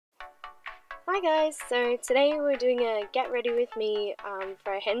Hi guys, so today we're doing a get ready with me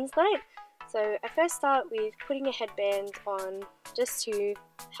for a Hens night. So I first start with putting a headband on just to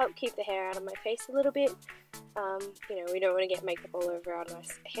help keep the hair out of my face a little bit. We don't want to get makeup all over our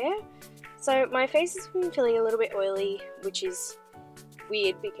nice hair. So my face has been feeling a little bit oily, which is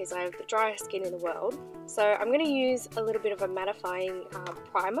weird because I have the driest skin in the world. So I'm going to use a little bit of a mattifying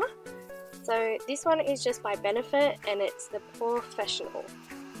primer. So this one is just by Benefit and it's the Porefessional.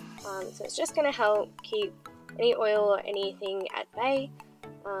 So it's just going to help keep any oil or anything at bay.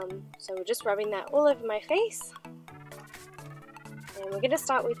 So we're just rubbing that all over my face. And we're going to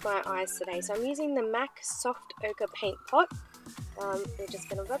start with my eyes today. So I'm using the MAC Soft Ochre Paint Pot. We're just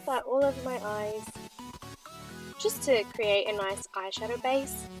going to rub that all over my eyes just to create a nice eyeshadow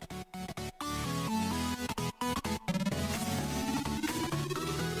base.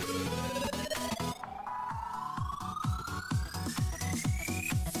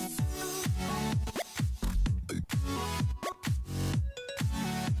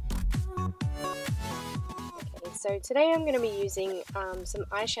 So today I'm going to be using some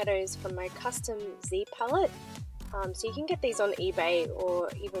eyeshadows from my custom Z palette. So you can get these on eBay or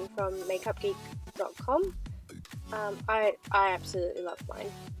even from makeupgeek.com. I absolutely love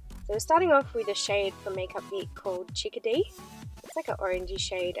mine. So we're starting off with a shade from Makeup Geek called Chickadee. It's like an orangey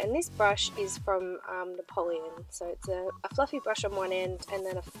shade, and this brush is from NAPOLEON. So it's a fluffy brush on one end and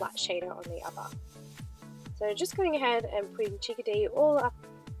then a flat shader on the other. So just going ahead and putting Chickadee all up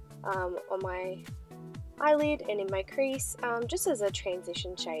on my eyelid and in my crease, just as a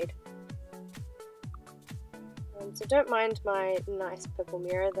transition shade. So don't mind my nice purple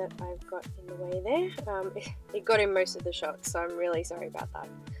mirror that I've got in the way there. It got in most of the shots, so I'm really sorry about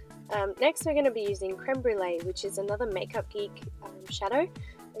that. Next we're going to be using Creme Brûlée, which is another Makeup Geek shadow.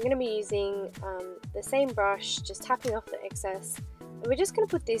 I'm going to be using the same brush, just tapping off the excess. And we're just going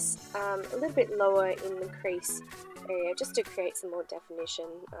to put this a little bit lower in the crease area, just to create some more definition.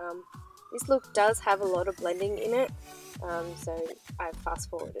 This look does have a lot of blending in it, so I've fast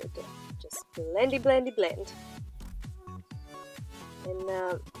forwarded it. Just blendy, blendy, blend.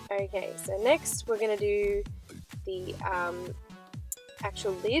 And okay, so next we're going to do the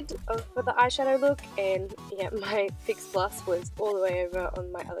actual lid for the eyeshadow look, and yeah, my Fix Plus was all the way over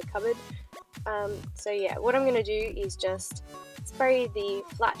on my other cupboard. So yeah, what I'm going to do is just spray the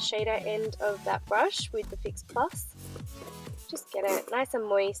flat shader end of that brush with the Fix Plus. Just get it nice and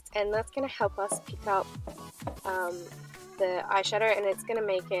moist, and that's going to help us pick up the eyeshadow, and it's going to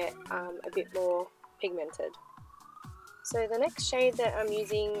make it a bit more pigmented. So the next shade that I'm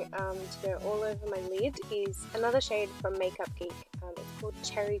using to go all over my lid is another shade from Makeup Geek. It's called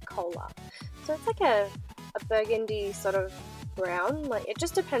Cherry Cola. So it's like a burgundy sort of brown. Like, it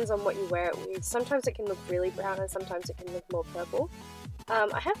just depends on what you wear it with. Sometimes it can look really brown and sometimes it can look more purple.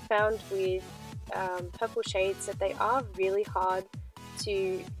 I have found with purple shades that they are really hard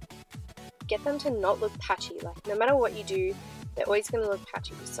to get them to not look patchy. Like, no matter what you do, they're always going to look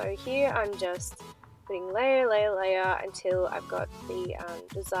patchy. So here I'm just putting layer, layer, layer until I've got the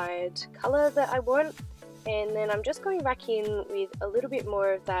desired color that I want, and then I'm just going back in with a little bit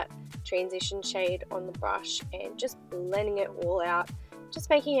more of that transition shade on the brush and just blending it all out, just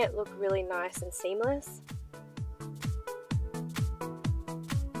making it look really nice and seamless.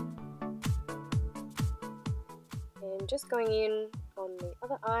 And just going in on the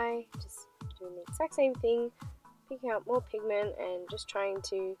other eye, just doing the exact same thing, picking out more pigment and just trying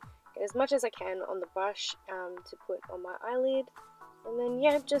to get as much as I can on the brush to put on my eyelid. And then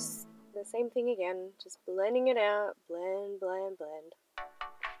yeah, just the same thing again, just blending it out, blend, blend, blend.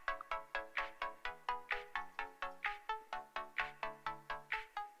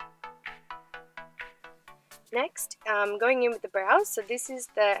 Next, going in with the brows. So this is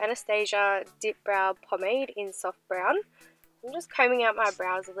the Anastasia Dip Brow Pomade in Soft Brown. I'm just combing out my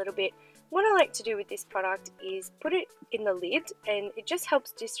brows a little bit. What I like to do with this product is put it in the lid, and it just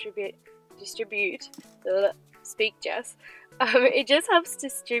helps distribute, speak Jess, it just helps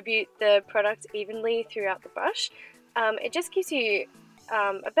distribute the product evenly throughout the brush. It just gives you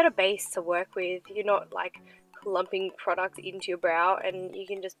a better base to work with. You're not like clumping product into your brow, and you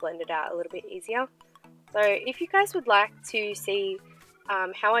can just blend it out a little bit easier. So if you guys would like to see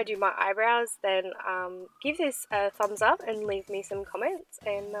how I do my eyebrows, then give this a thumbs up and leave me some comments,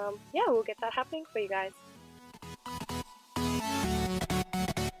 and yeah, we'll get that happening for you guys.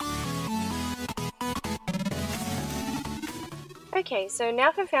 Okay, so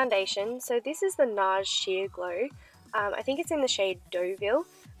now for foundation. So this is the NARS Sheer Glow. I think it's in the shade DEAUVILLE.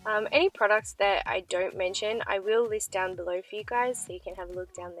 Any products that I don't mention, I will list down below for you guys, so you can have a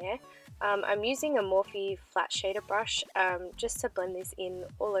look down there. I'm using a Morphe flat shader brush just to blend this in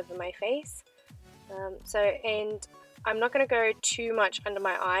all over my face. And I'm not going to go too much under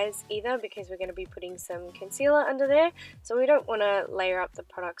my eyes either, because we're going to be putting some concealer under there, so we don't want to layer up the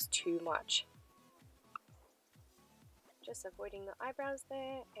products too much. Just avoiding the eyebrows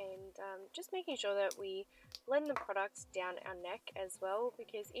there, and just making sure that we blend the products down our neck as well,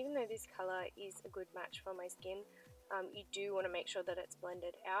 because even though this colour is a good match for my skin, you do want to make sure that it's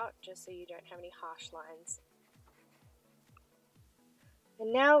blended out just so you don't have any harsh lines.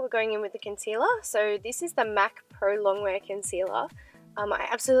 And now we're going in with the concealer. So this is the MAC Pro Longwear Concealer. I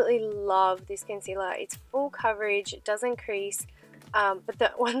absolutely love this concealer. It's full coverage, it doesn't crease, but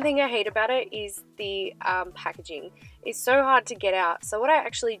the one thing I hate about it is the packaging. It's so hard to get out. So what I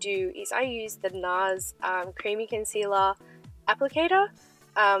actually do is I use the NARS Creamy Concealer Applicator.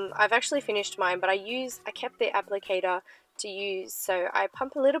 I've actually finished mine, but I kept the applicator to use. So I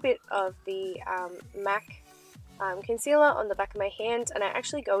pump a little bit of the MAC concealer on the back of my hand, and I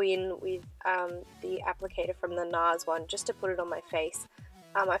actually go in with the applicator from the NARS one just to put it on my face.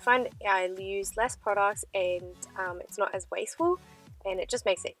 I find I use less products, and it's not as wasteful, and it just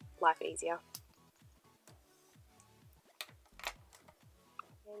makes life easier.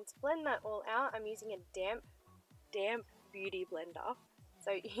 And to blend that all out, I'm using a damp beauty blender.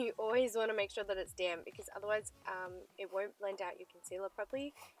 So you always want to make sure that it's damp, because otherwise it won't blend out your concealer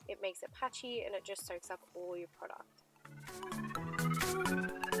properly. It makes it patchy and it just soaks up all your product.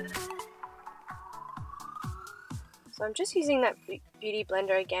 So I'm just using that beauty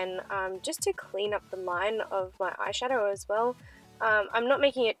blender again just to clean up the line of my eyeshadow as well. I'm not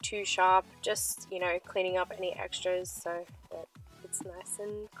making it too sharp, just, you know, cleaning up any extras so that it's nice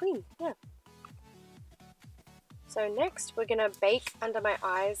and clean. Yeah. So next we're going to bake under my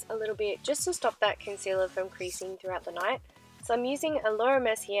eyes a little bit just to stop that concealer from creasing throughout the night. So I'm using a Laura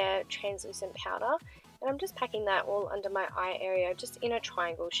Mercier translucent powder, and I'm just packing that all under my eye area just in a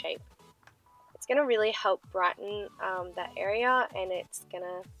triangle shape. It's going to really help brighten that area, and it's going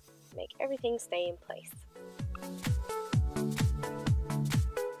to make everything stay in place.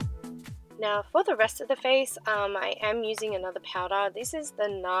 Now for the rest of the face, I am using another powder. This is the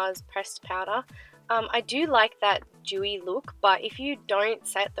NARS pressed powder. I do like that dewy look, but if you don't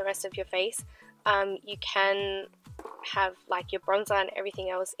set the rest of your face, you can have like your bronzer and everything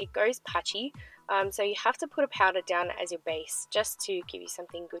else, it goes patchy, so you have to put a powder down as your base just to give you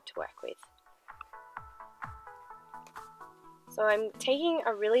something good to work with. So I'm taking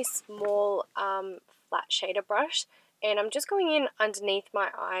a really small flat shader brush, and I'm just going in underneath my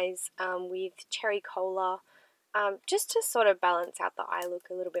eyes with cherry cola, just to sort of balance out the eye look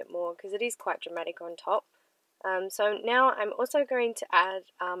a little bit more, because it is quite dramatic on top. So now I'm also going to add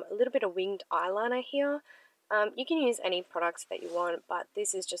a little bit of winged eyeliner here. You can use any products that you want, but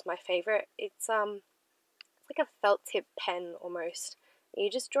this is just my favorite. It's like a felt tip pen almost. You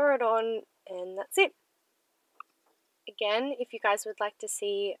just draw it on and that's it. Again, if you guys would like to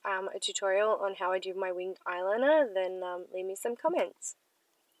see a tutorial on how I do my winged eyeliner, then leave me some comments.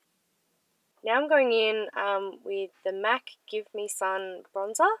 Now I'm going in with the MAC Give Me Sun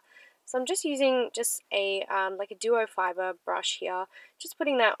bronzer. So I'm just using a like a duo fiber brush here, just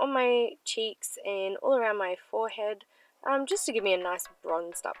putting that on my cheeks and all around my forehead, just to give me a nice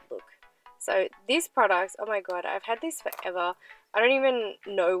bronzed up look. So this product, oh my god, I've had this forever. I don't even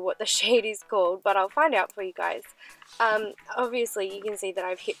know what the shade is called, but I'll find out for you guys. Obviously you can see that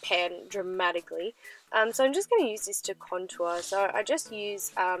I've hit pan dramatically. So I'm just going to use this to contour. So I just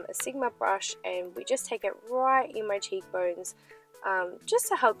use a Sigma brush, and we just take it right in my cheekbones, just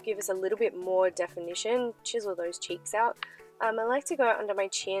to help give us a little bit more definition, chisel those cheeks out. I like to go under my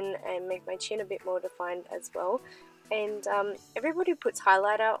chin and make my chin a bit more defined as well. And everybody puts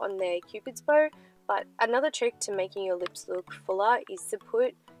highlighter on their Cupid's bow, but another trick to making your lips look fuller is to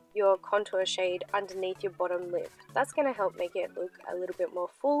put your contour shade underneath your bottom lip. That's going to help make it look a little bit more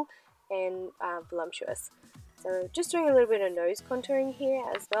full and voluptuous. So just doing a little bit of nose contouring here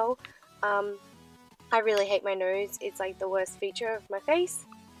as well. I really hate my nose. It's like the worst feature of my face.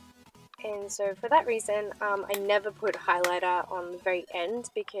 And so for that reason, I never put highlighter on the very end,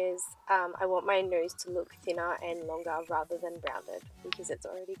 because I want my nose to look thinner and longer rather than rounded, because it's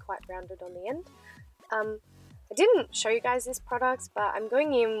already quite rounded on the end. I didn't show you guys this product, but I'm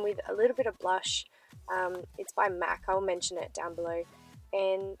going in with a little bit of blush. It's by MAC, I'll mention it down below.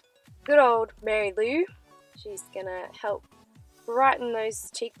 And good old Mary Lou, she's gonna help brighten those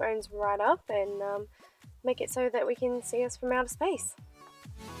cheekbones right up and make it so that we can see us from outer space.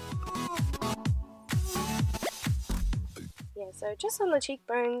 Yeah, so just on the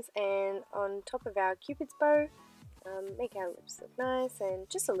cheekbones and on top of our Cupid's bow, make our lips look nice, and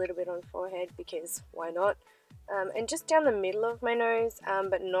just a little bit on forehead, because why not? And just down the middle of my nose,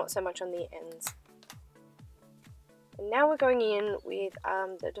 but not so much on the ends. And now we're going in with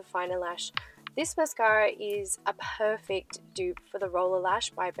the definer lash. This mascara is a perfect dupe for the roller lash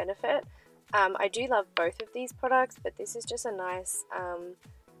by Benefit. I do love both of these products, but this is just a nice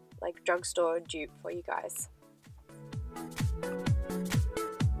like drugstore dupe for you guys.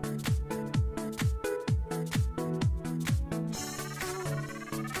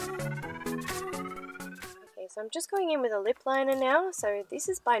 Okay, so I'm just going in with a lip liner now. So this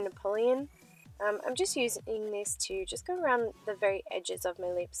is by Napoleon. I'm just using this to just go around the very edges of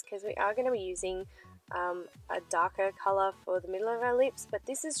my lips because we are going to be using a darker colour for the middle of our lips, but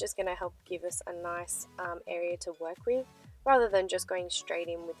this is just going to help give us a nice area to work with rather than just going straight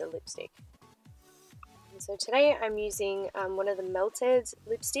in with the lipstick. And so today I'm using one of the melted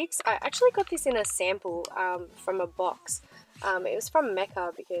lipsticks. I actually got this in a sample from a box. It was from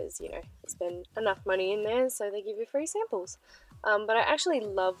Mecca because, you know, spend enough money in there so they give you free samples. But I actually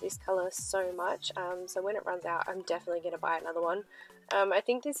love this colour so much, so when it runs out I'm definitely going to buy another one. I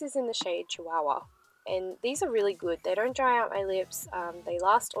think this is in the shade Chihuahua, and these are really good. They don't dry out my lips, they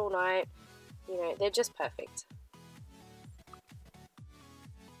last all night, you know, they're just perfect.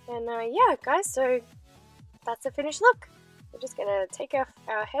 And yeah guys, so that's the finished look. We're just going to take off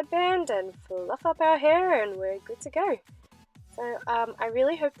our headband and fluff up our hair and we're good to go. So I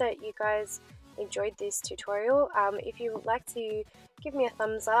really hope that you guys enjoyed this tutorial. If you would like to give me a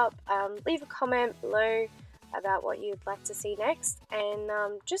thumbs up, leave a comment below about what you'd like to see next, and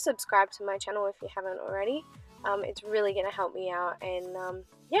just subscribe to my channel if you haven't already. It's really going to help me out, and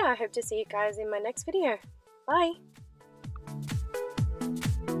yeah, I hope to see you guys in my next video. Bye!